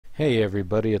Hey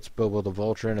everybody, it's Bobo the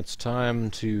Vulture, and it's time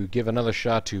to give another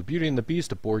shot to Beauty and the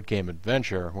Beast, a board game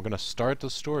adventure. We're going to start the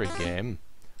story game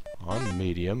on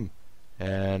medium,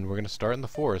 and we're going to start in the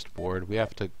forest board. We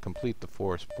have to complete the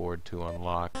forest board to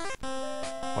unlock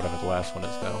whatever the last one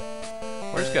is, though.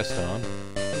 Where's Gaston?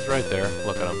 He's right there.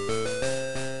 Look at him.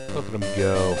 Look at him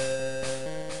go.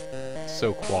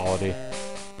 So quality.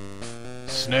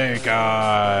 Snake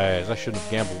Eyes! I shouldn't have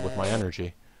gambled with my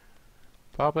energy.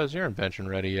 Papa, is your invention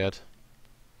ready yet?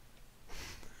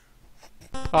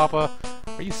 Papa,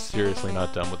 are you seriously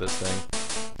not done with this thing?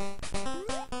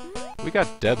 We got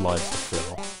deadlines to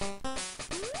fill.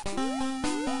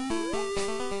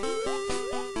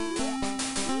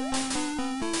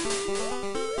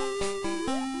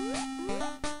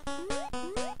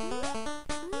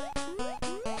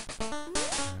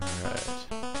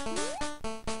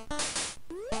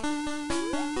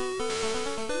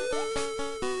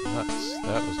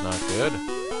 That was not good.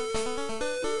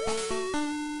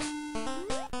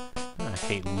 I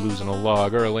hate losing a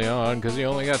log early on, because you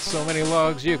only got so many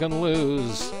logs you can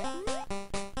lose.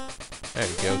 There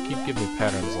you go. Keep giving me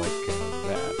patterns like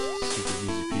that. Super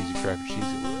easy peasy cracker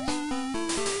cheesy words.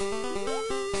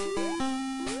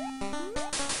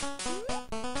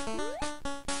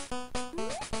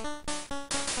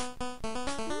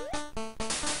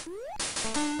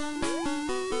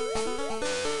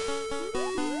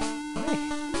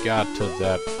 Got to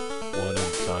that one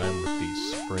in time with the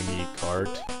springy cart.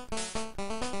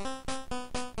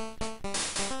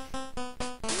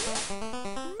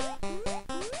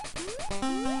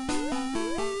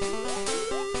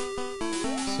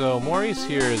 So Maurice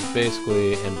here has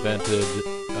basically invented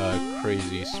a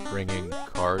crazy springing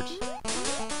cart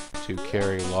to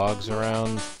carry logs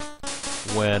around,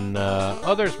 when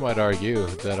others might argue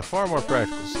that a far more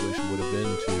practical solution would have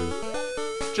been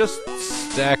to just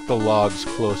stack the logs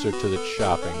closer to the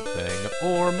chopping thing,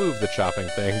 or move the chopping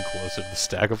thing closer to the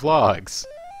stack of logs.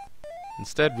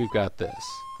 Instead, we've got this.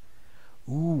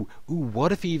 Ooh,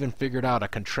 what if he even figured out a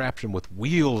contraption with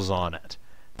wheels on it?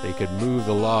 They could move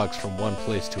the logs from one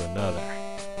place to another.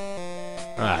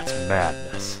 That's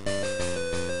madness.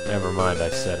 Never mind, I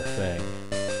said a thing.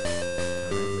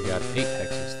 Alright, we got 8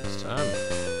 hexes this time.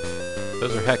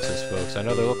 Those are hexes, folks. I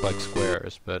know they look like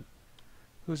squares, but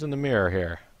who's in the mirror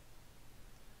here?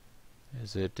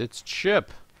 Is it? It's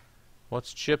Chip.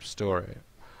 What's Chip's story?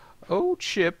 Oh,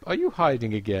 Chip, are you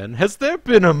hiding again? Has there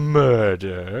been a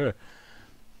murder?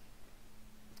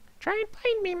 Try and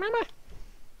find me, Mama.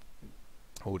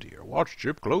 Oh dear, watch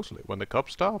Chip closely. When the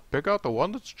cups stop, pick out the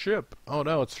one that's Chip. Oh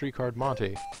no, it's 3-card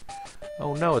Monty.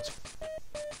 Oh no, it's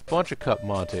bunch of cup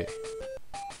Monty.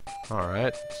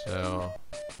 Alright, so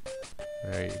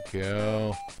there you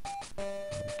go.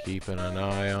 I'm keeping an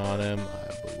eye on him,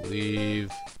 I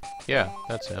believe. Yeah,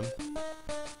 that's him.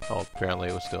 Oh, apparently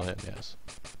it was still him, yes.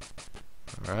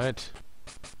 Alright.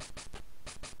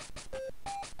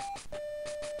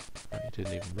 Oh, he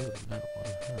didn't even move in that one.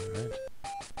 Alright.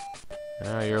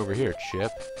 Now you're over here,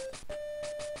 Chip.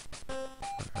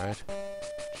 Alright.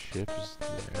 Chip is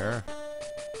there.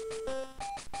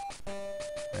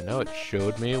 I know it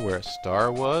showed me where a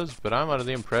star was, but I'm under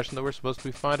the impression that we're supposed to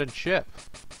be finding Chip.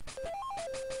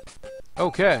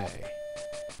 Okay.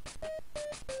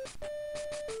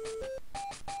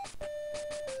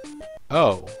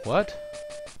 Oh, what?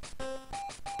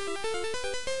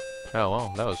 Oh,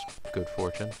 well, that was good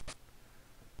fortune.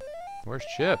 Where's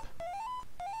Chip?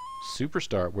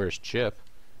 Superstar, where's Chip?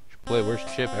 Should play Where's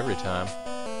Chip every time.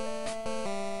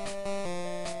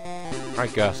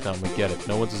 Alright, Gaston, we get it.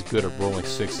 No one's as good at rolling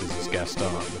sixes as Gaston.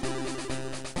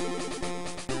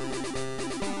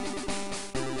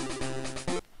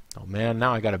 Oh man,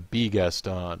 now I gotta be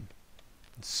Gaston.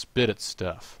 And spit at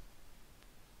stuff.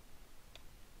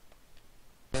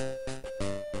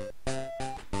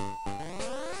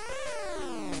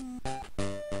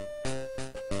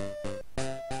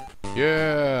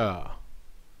 Yeah!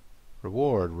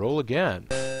 Reward, roll again.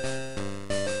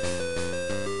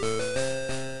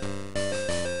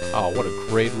 Oh, what a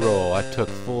great roll. I took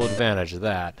full advantage of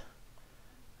that.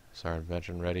 Is our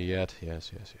invention ready yet?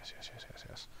 Yes.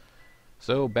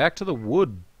 So, back to the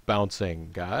wood bouncing,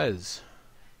 guys.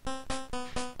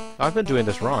 I've been doing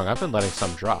this wrong. I've been letting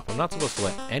some drop. I'm not supposed to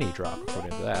let any drop,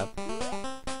 according to that.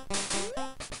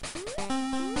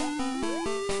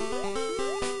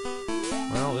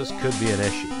 Well, this could be an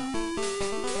issue.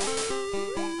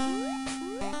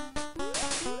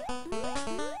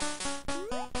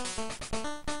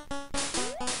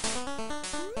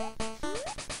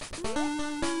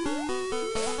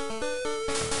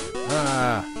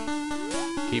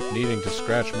 Keep needing to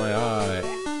scratch my eye.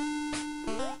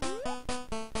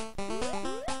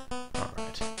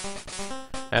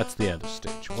 That's the end of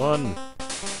stage 1.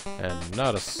 And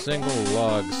not a single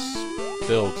log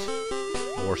spilt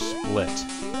or split.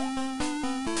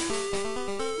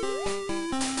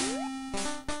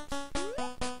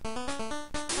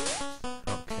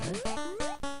 Okay.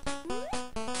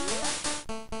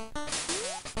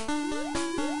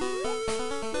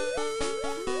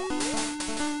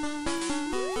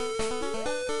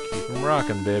 Keep 'em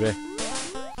rocking, baby.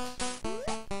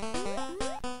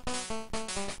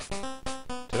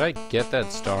 Did I get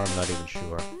that star? I'm not even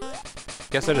sure.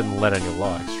 Guess I didn't let any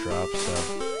logs drop, so...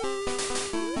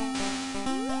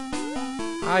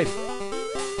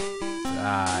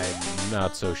 I'm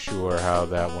not so sure how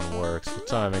that one works. The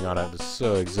timing on it is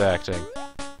so exacting.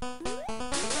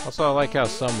 Also, I like how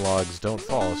some logs don't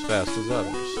fall as fast as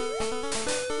others.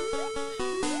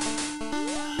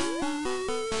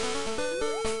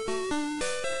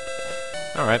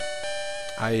 Alright.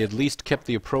 I at least kept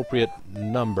the appropriate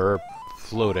number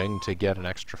floating to get an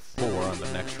extra 4 on the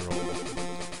next roll.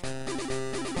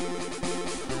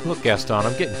 Look, Gaston,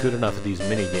 I'm getting good enough at these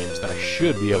mini-games that I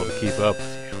should be able to keep up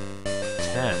with you.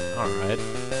 10, alright.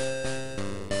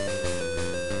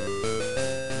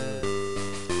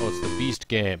 Oh, it's the Beast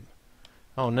game.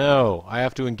 Oh no, I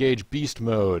have to engage Beast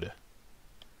mode.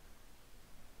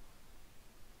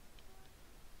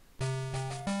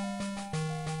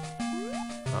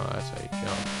 Oh, that's how you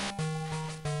jump.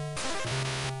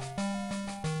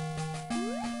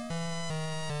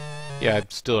 Yeah, I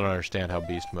still don't understand how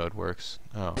Beast mode works.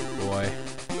 Oh, boy.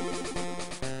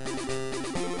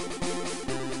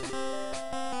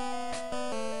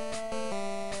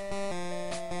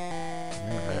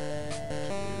 Alright.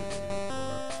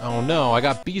 Oh no, I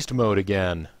got Beast mode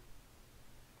again.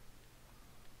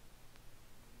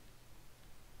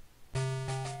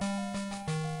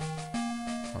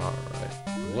 Alright.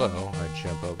 Below, I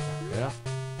jump up. Yeah.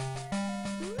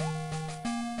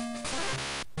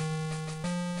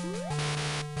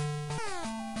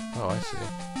 Oh, I see.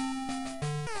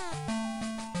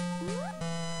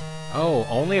 Oh,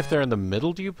 only if they're in the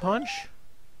middle do you punch?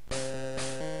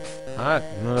 I'm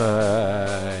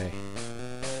gonna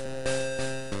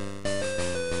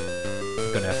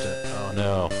have to... Oh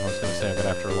no, I was gonna say I'm gonna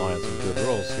have to rely on some good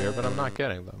rolls here, but I'm not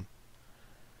getting them.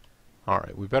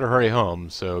 Alright, we better hurry home,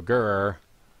 so grr.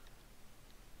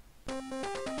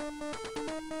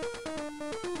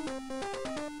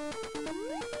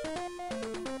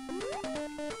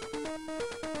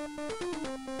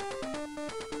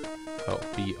 Oh,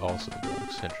 B also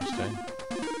looks interesting.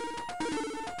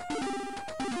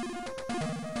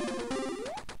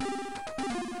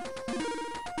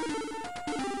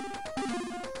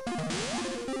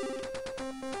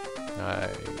 I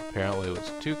apparently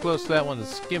was too close to that one and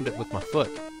skimmed it with my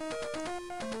foot.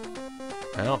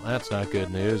 Well, that's not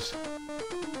good news.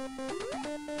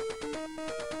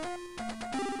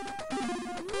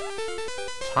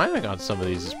 Timing on some of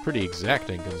these is pretty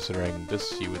exacting, considering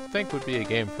this you would think would be a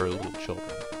game for little children.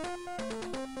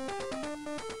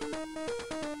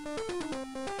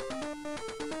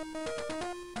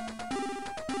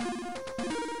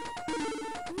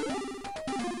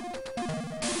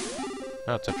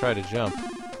 Now to try to jump,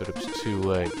 but it was too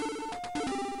late.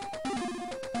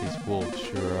 These wolves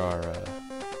sure are,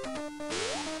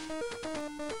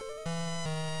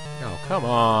 Oh, come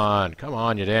on! Come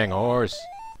on, you dang horse!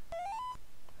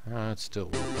 It's still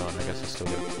work on. I guess I still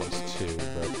get a +2,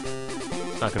 but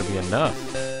it's not going to be enough.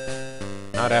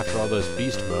 Not after all those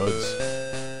beast modes.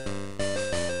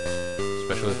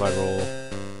 Especially if I roll.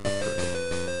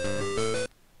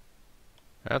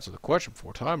 Answer the question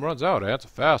before time runs out. Answer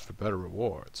fast for better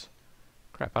rewards.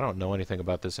 Crap, I don't know anything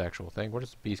about this actual thing. Where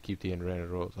does the beast keep the invented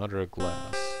rolls? Under a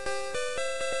glass.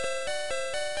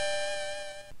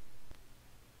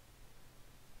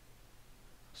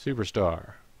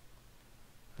 Superstar.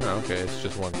 Oh, okay, it's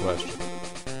just one question.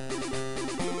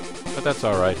 But that's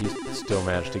alright, he still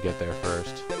managed to get there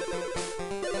first.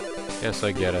 Yes,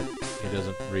 I get it. He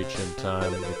doesn't reach in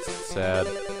time. It's sad.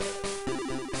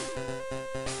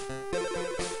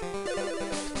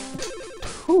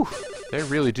 Whew! They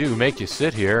really do make you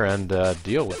sit here and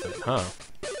deal with it, huh?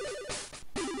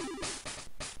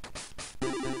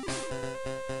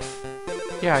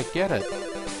 Yeah, I get it.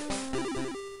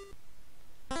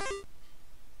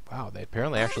 Wow, they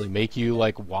apparently actually make you,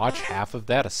 like, watch half of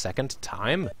that a second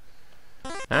time?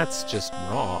 That's just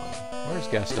wrong. Where's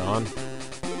Gaston?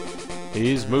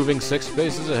 He's moving 6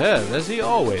 spaces ahead, as he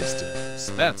always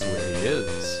does. That's where he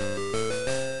is.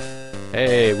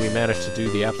 Hey, we managed to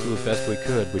do the absolute best we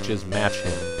could, which is match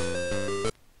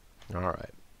him.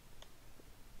 Alright.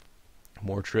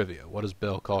 More trivia. What does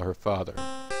Belle call her father?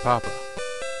 Papa.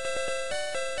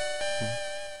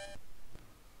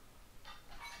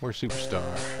 We're superstar,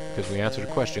 because we answered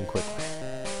a question quickly.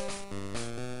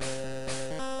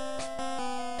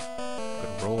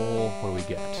 Good roll. What do we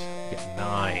get? We get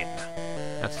 9.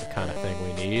 That's the kind of thing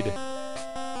we need.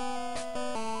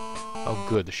 Oh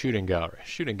good, the shooting gallery.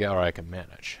 Shooting gallery I can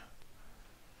manage.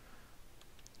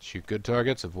 Shoot good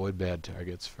targets, avoid bad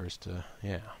targets. First,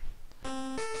 yeah.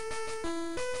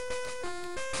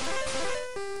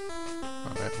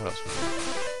 Alright, what else we got?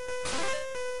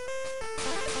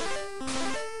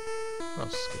 What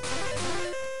else is going on?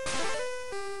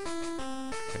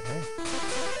 Okay.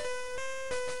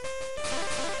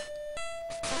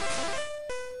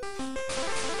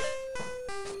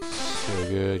 So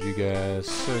good, you guys.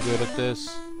 So good at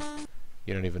this.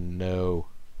 You don't even know.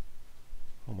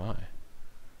 Oh my.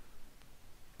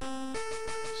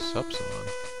 Sup's on.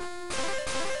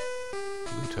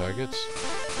 Blue targets.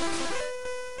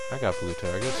 I got blue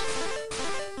targets.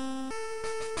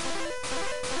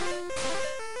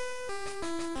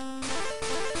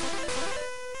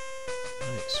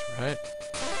 Nice, right?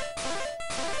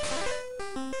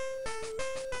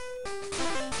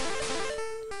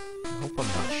 I hope I'm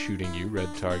not shooting you,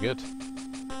 red target.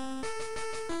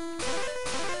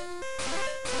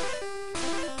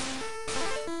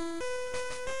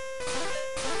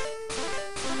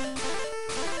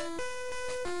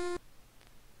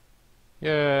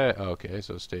 Yeah, okay,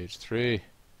 so stage 3.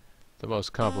 The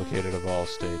most complicated of all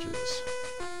stages.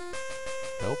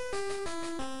 Nope.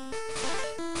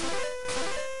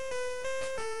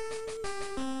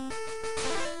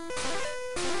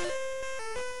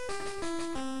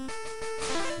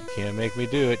 You can't make me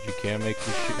do it. You can't make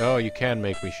me shoot. Oh, you can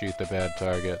make me shoot the bad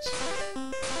targets.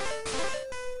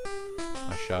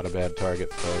 I shot a bad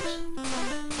target, folks.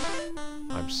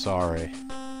 I'm sorry.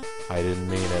 I didn't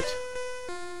mean it.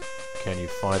 Can you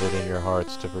find it in your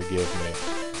hearts to forgive me?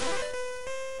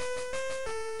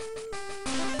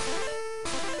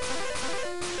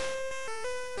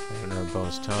 I didn't earn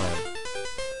bonus time.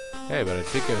 Hey, but I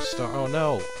did get a star. Oh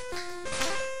no!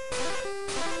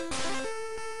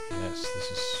 Yes,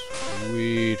 this is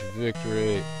sweet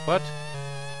victory. What?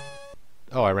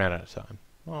 Oh, I ran out of time.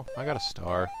 Well, I got a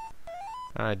star.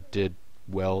 I did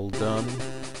well done.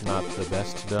 Not the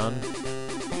best done.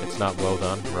 It's not well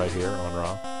done right here on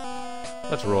Raw.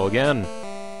 Let's roll again.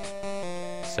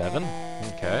 7.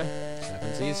 Okay.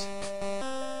 7sies.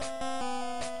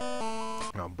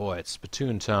 Oh boy, it's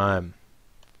Splatoon time.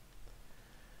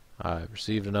 I've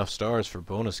received enough stars for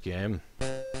bonus game.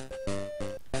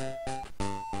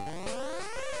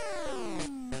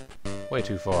 Way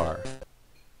too far.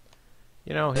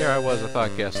 You know, here I was, I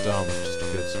thought Gaston was just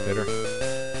a good spitter.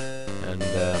 And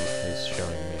he's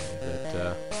showing me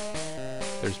that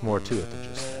there's more to it than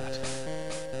just that.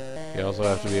 You also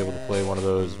have to be able to play one of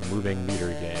those moving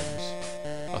meter games.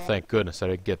 Oh, thank goodness I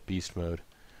didn't get beast mode.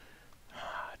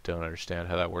 I don't understand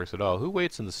how that works at all. Who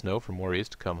waits in the snow for Maurice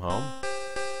to come home?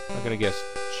 I'm not gonna guess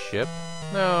Chip?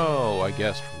 No, I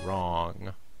guessed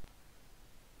wrong.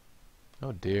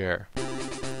 Oh dear.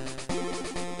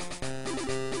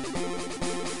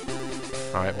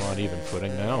 Alright, we're on even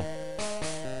footing now.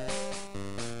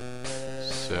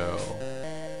 So,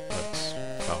 let's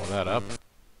follow that up.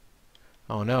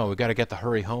 Oh no, we gotta get the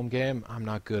hurry home game? I'm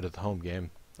not good at the home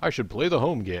game. I should play the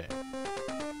home game.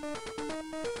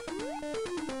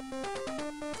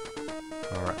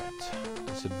 Alright.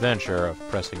 This adventure of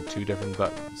pressing 2 different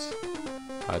buttons.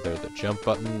 Either the jump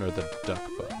button or the duck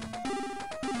button.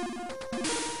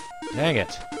 Dang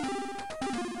it!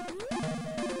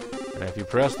 And if you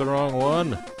press the wrong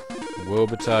one, woe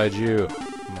betide you,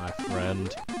 my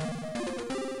friend.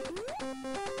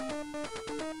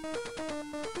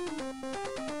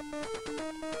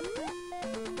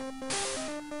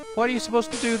 What are you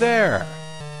supposed to do there?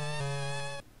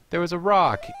 There was a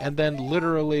rock, and then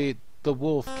literally the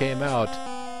wolf came out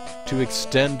to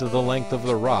extend the length of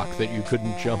the rock that you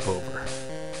couldn't jump over.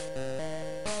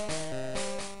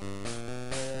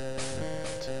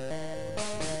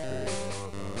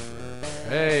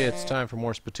 Hey, it's time for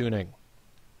more splatooning.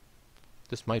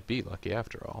 This might be lucky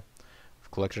after all. We've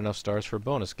collected enough stars for a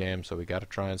bonus game, so we gotta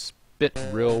try and spit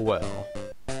real well.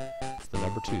 It's the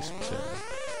number 2 Splatoon.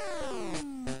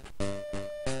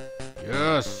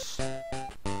 Yes!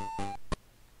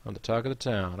 On the talk of the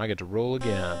town, I get to roll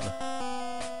again.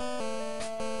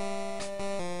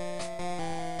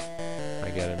 I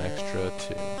get an extra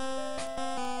 2.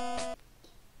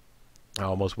 I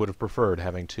almost would have preferred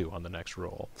having 2 on the next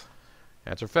roll.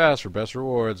 Answer fast for best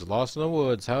rewards. Lost in the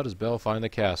woods. How does Belle find the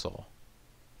castle?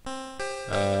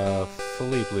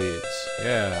 Philippe leads.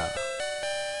 Yeah.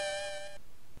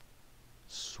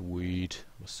 Sweet.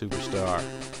 I'm a superstar.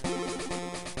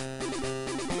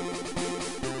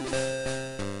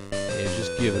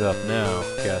 give it up now,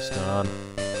 Gaston.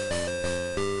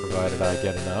 Provided I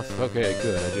get enough. Okay,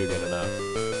 good, I do get enough.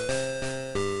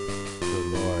 Good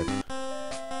lord.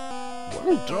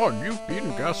 Well done, you've beaten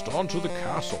Gaston to the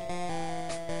castle.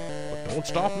 But don't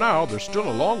stop now, there's still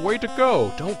a long way to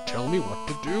go. Don't tell me what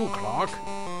to do, clock.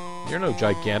 You're no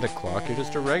gigantic clock, you're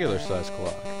just a regular-sized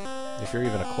clock. If you're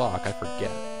even a clock, I forget.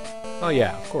 Oh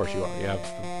yeah, of course you are. You have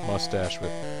a mustache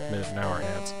with minute and hour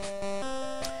hands.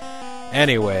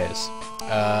 Anyways,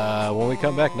 when we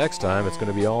come back next time, it's going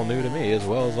to be all new to me, as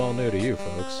well as all new to you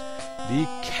folks. The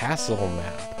castle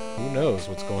map. Who knows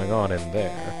what's going on in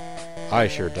there? I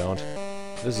sure don't.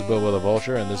 This is Bilbo the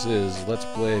Vulture, and this is Let's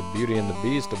Play Beauty and the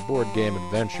Beast, a board game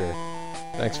adventure.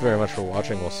 Thanks very much for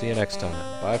watching. We'll see you next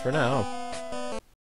time. Bye for now.